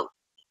cream boat.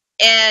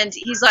 And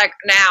he's like,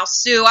 now,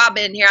 Sue, I've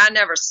been here. I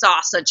never saw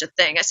such a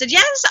thing. I said,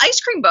 yeah, it's an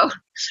ice cream boat.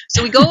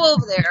 So we go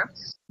over there.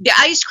 The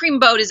ice cream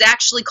boat is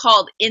actually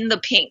called In the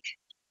Pink.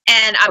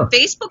 And I'm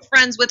Facebook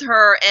friends with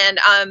her,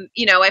 and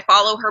you know, I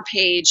follow her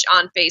page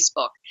on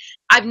Facebook.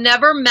 I've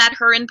never met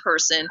her in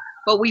person,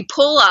 but we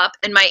pull up,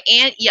 and my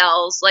aunt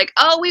yells like,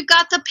 "Oh, we've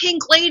got the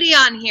pink lady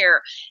on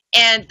here!"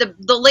 And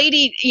the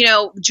lady, you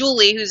know,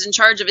 Julie, who's in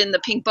charge of In the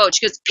Pink boat,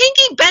 she goes,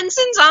 "Pinky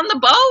Benson's on the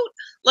boat."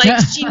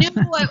 Like she knew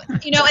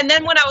what, you know. And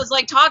then when I was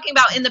like talking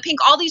about In the Pink,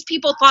 all these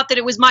people thought that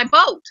it was my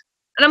boat,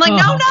 and I'm like,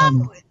 no,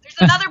 there's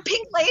another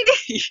pink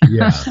lady.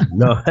 Yeah,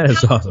 no, that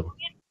is awesome.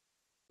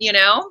 You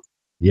know.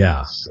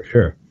 Yeah, for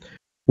sure.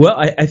 Well,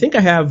 I think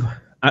I have.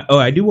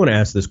 I do want to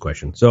ask this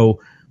question.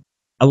 So,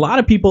 a lot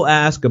of people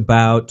ask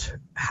about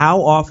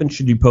how often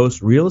should you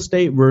post real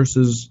estate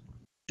versus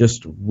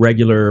just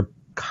regular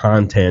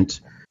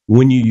content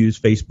when you use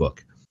Facebook.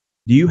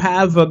 Do you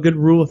have a good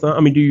rule of thumb?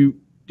 I mean, do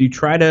you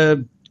try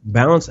to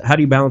balance? How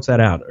do you balance that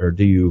out, or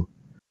do you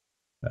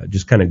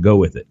just kind of go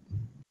with it?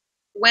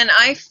 When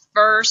I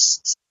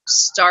first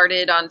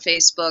started on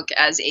Facebook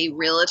as a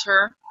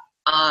realtor,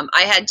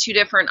 I had two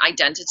different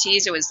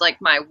identities. It was like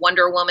my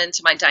Wonder Woman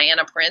to my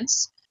Diana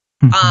Prince.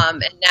 And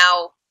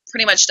now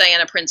pretty much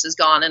Diana Prince is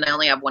gone and I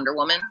only have Wonder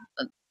Woman.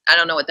 I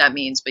don't know what that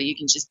means, but you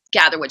can just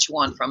gather what you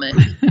want from it.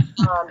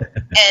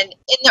 And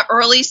in the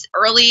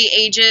early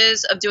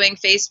ages of doing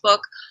Facebook,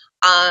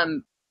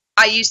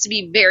 I used to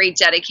be very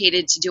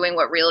dedicated to doing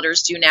what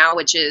realtors do now,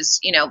 which is,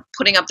 you know,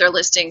 putting up their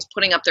listings.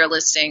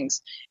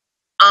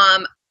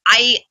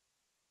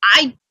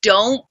 I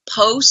don't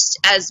post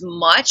as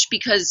much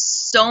because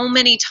so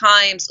many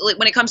times, like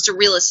when it comes to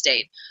real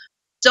estate,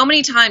 so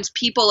many times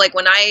people, like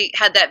when I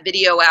had that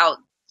video out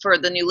for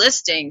the new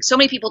listing, so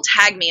many people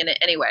tag me in it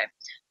anyway.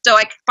 So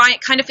I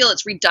kind of feel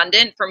it's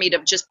redundant for me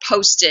to just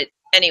post it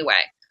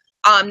anyway.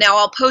 Now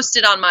I'll post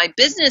it on my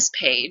business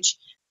page.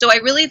 So I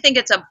really think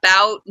it's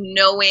about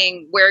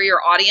knowing where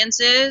your audience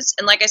is.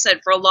 And like I said,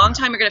 for a long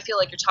time, you're going to feel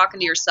like you're talking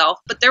to yourself,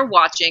 but they're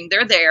watching,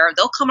 they're there,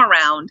 they'll come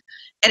around.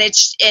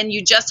 And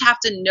you just have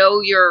to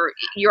know your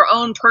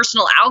own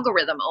personal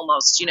algorithm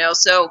almost, you know.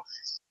 So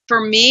for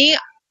me,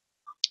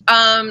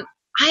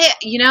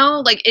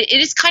 like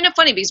it is kind of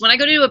funny because when I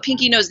go to do a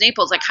Pinky Nose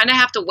Naples, I kind of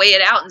have to weigh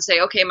it out and say,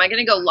 okay, am I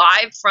going to go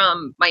live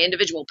from my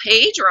individual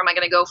page, or am I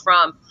going to go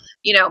from,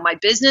 my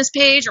business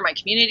page or my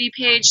community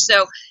page?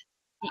 So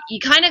you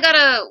kind of got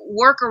to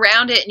work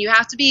around it, and you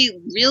have to be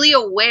really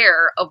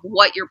aware of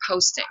what you're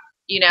posting,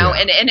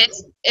 and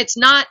it's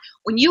not,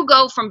 when you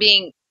go from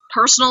being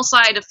personal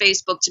side of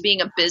Facebook to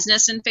being a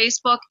business in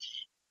Facebook,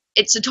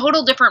 it's a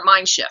total different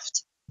mind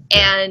shift.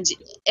 And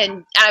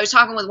I was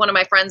talking with one of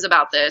my friends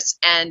about this,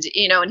 and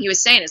and he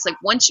was saying, it's like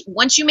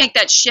once you make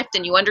that shift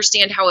and you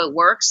understand how it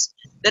works,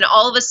 then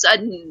all of a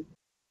sudden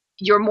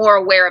you're more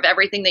aware of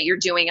everything that you're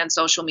doing on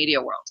social media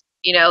world.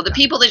 The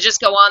people that just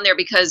go on there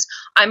because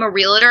I'm a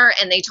realtor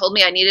and they told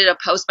me I needed to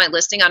post my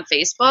listing on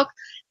Facebook,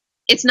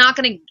 it's not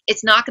going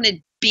to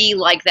be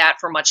like that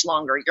for much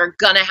longer. You're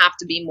going to have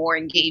to be more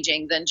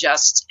engaging than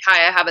just,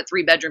 hi, I have a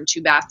 3-bedroom,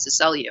 2-bath to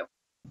sell you.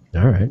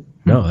 All right.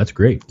 No, that's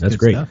great. That's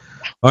great. Stuff.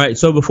 All right.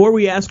 So before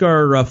we ask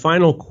our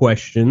final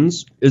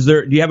questions,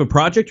 do you have a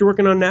project you're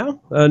working on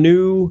now? A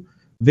new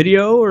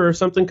video or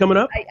something coming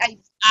up?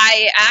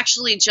 I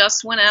actually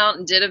just went out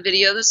and did a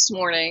video this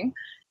morning,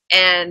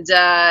 and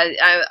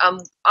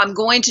I'm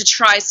going to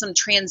try some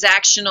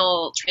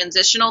transitional,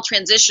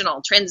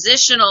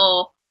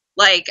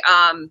 like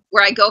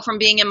where I go from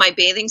being in my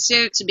bathing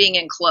suit to being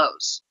in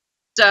clothes.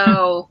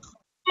 So.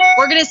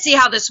 We're going to see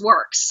how this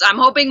works. I'm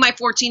hoping my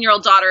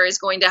 14-year-old daughter is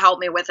going to help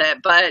me with it.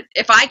 But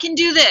if I can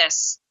do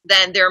this,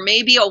 then there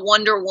may be a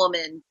Wonder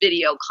Woman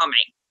video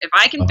coming. If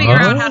I can figure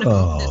out how to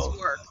make this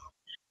work,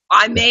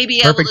 I may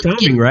be able to.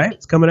 Perfect timing, right?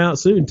 It's coming out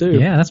soon, too.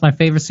 Yeah, that's my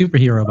favorite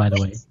superhero, by the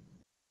way.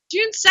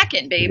 June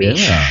 2nd, baby.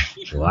 Yeah.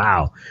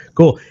 Wow.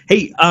 Cool.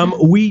 Hey,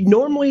 we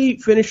normally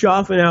finish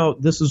off, and now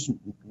this is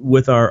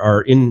with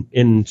our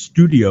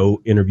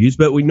in-studio interviews,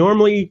 but we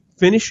normally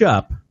finish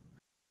up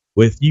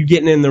with you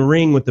getting in the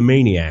ring with the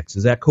Maniacs.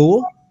 Is that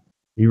cool?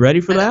 You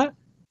ready for that?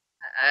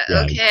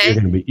 Okay.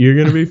 You're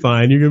gonna be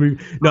fine.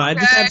 No, I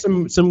just have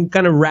some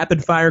kind of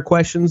rapid fire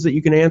questions that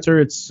you can answer.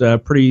 It's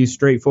pretty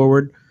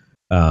straightforward.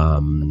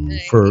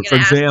 For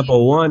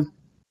example, one.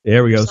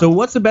 There we go. So,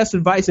 what's the best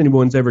advice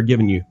anyone's ever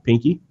given you,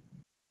 Pinky?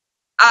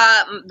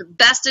 The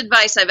best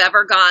advice I've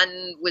ever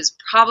gotten was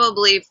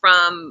probably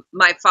from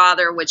my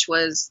father, which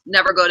was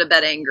never go to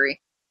bed angry.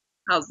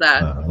 How's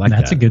that?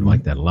 That's a good one. I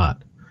like that a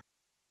lot.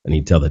 I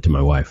need to tell that to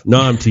my wife.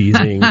 No, I'm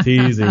teasing,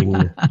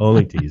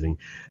 only teasing.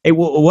 Hey,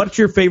 what's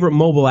your favorite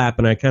mobile app?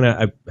 And I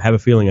have a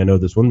feeling I know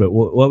this one, but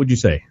what would you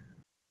say?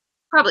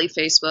 Probably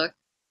Facebook,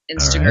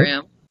 Instagram.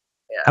 Right.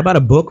 Yeah. How about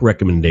a book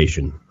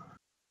recommendation?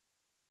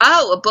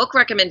 Oh, a book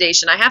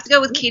recommendation. I have to go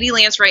with Katie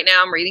Lance right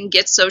now. I'm reading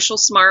Get Social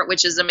Smart,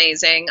 which is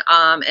amazing.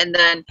 And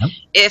then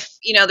if,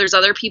 there's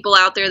other people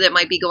out there that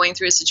might be going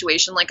through a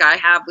situation like I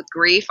have with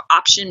grief,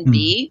 Option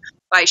B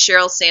by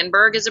Sheryl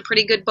Sandberg is a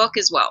pretty good book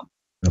as well.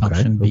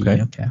 Option B.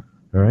 Okay.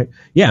 All right.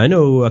 Yeah, I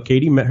know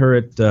Katie. Met her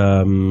at,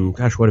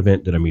 what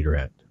event did I meet her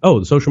at? Oh,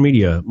 the Social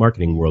Media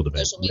Marketing World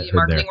event. Social Media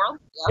Marketing World?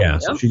 Yeah,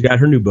 so she's got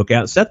her new book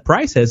out. Seth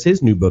Price has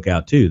his new book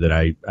out, too, that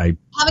I haven't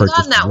purchased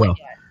gotten that as well. one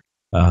yet.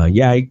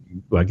 I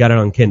got it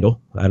on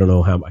Kindle. I don't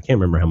know I can't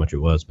remember how much it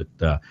was, but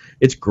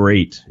it's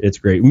great. It's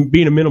great.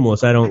 Being a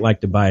minimalist, I don't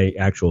like to buy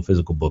actual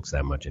physical books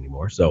that much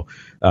anymore. So,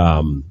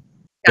 gotcha.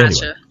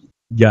 Anyway,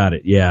 got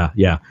it.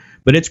 Yeah.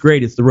 But it's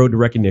great. It's The Road to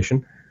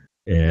Recognition.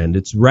 And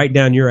it's right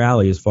down your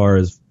alley as far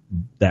as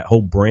that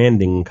whole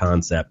branding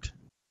concept.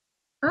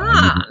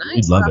 Nice.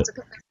 You'd love it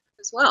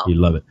as well. You'd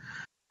love it.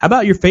 How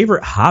about your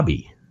favorite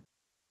hobby?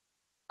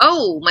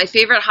 Oh, my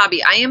favorite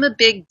hobby. I am a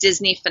big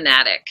Disney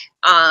fanatic.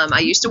 I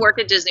used to work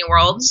at Disney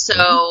World,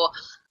 so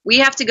we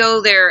have to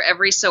go there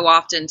every so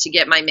often to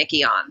get my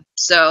Mickey on.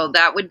 So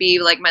that would be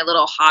like my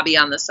little hobby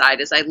on the side,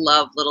 is I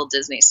love little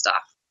Disney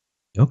stuff.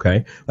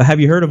 Okay. Well,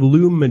 have you heard of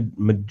Lou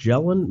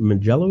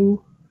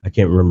Magello? I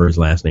can't remember his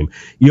last name.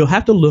 You'll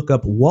have to look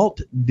up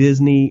Walt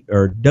Disney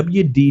or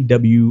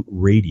WDW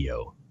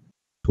Radio.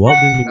 Walt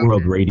Disney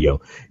World Radio.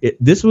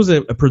 This was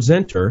a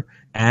presenter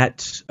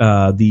at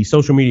the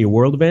Social Media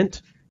World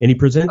event, and he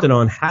presented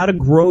on how to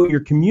grow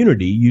your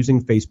community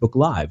using Facebook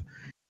Live.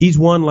 He's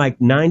won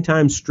like 9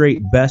 times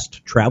straight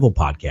best travel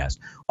podcast.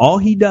 All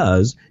he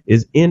does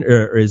is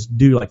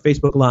do like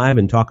Facebook Live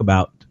and talk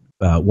about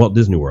Walt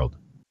Disney World.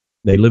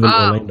 They live in the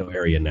Orlando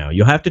area now.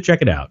 You'll have to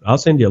check it out. I'll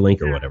send you a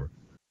link or whatever.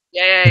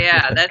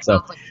 Yeah. That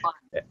sounds like fun.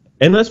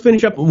 And let's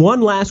finish up.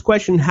 One last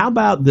question. How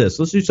about this?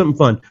 Let's do something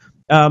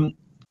fun.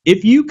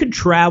 If you could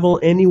travel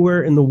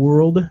anywhere in the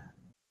world,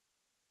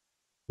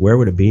 where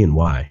would it be and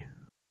why?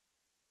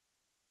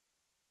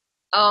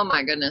 Oh,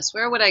 my goodness.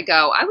 Where would I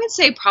go? I would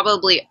say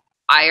probably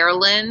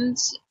Ireland.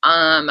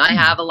 I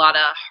have a lot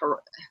of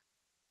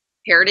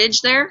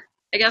heritage there,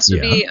 I guess would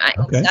be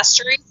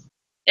ancestry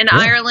in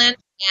Ireland.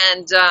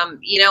 And,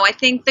 I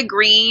think the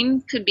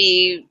green could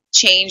be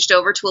changed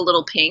over to a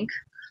little pink.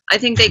 I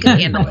think they could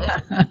handle it.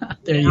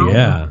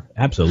 Yeah,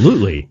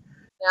 absolutely.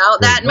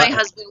 That and my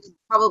husband would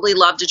probably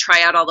love to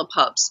try out all the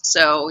pubs.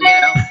 So,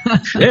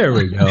 There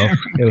we go.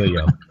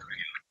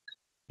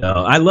 No,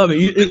 I love it.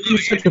 You're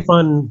such a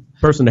fun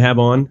person to have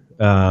on.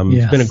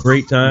 It's been a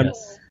great time.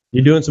 Yes.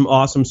 You're doing some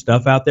awesome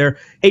stuff out there.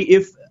 Hey,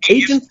 if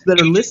agents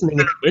that are listening,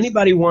 if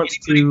anybody wants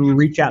to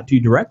reach out to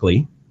you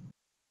directly,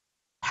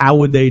 how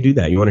would they do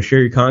that? You want to share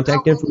your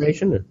contact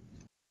information? Or?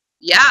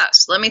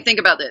 Yes, let me think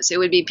about this. It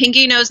would be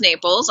Pinky Knows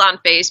Naples on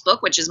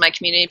Facebook, which is my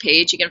community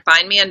page. You can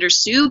find me under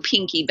Sue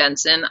Pinky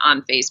Benson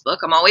on Facebook.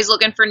 I'm always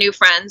looking for new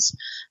friends.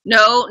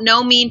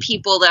 No mean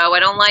people, though. I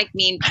don't like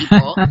mean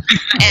people.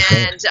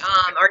 And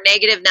or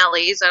negative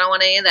Nellies. I don't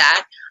want any of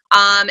that.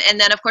 And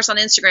then, of course, on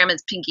Instagram,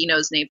 it's Pinky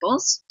Knows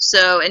Naples.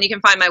 And you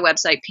can find my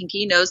website,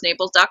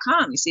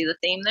 pinkyknowsnaples.com. You see the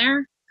theme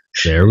there?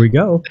 There we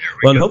go.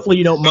 Well, and hopefully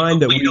you don't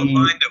mind that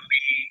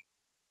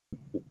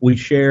we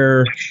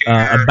share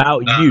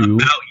about you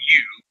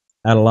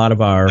at a lot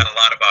of our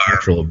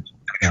actual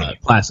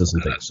classes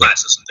and things.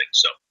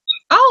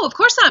 Oh, of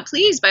course not.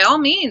 Please, by all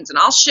means. And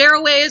I'll share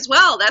away as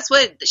well. That's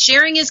what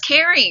sharing is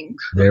caring.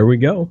 There we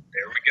go.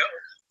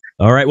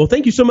 All right. Well,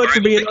 thank you so much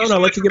for being on. I'll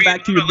let you get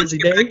back to your busy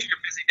day.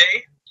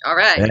 All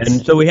right.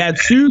 And so we had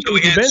Sue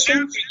Pinky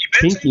Benson,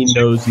 Pinky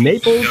Knows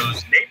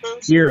Naples,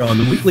 here on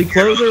the Weekly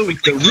Closer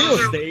with the Real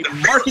Estate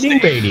Marketing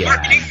Mania.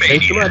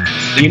 Thanks so much.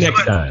 See you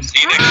next time.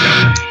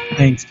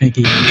 Thanks,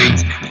 Pinky.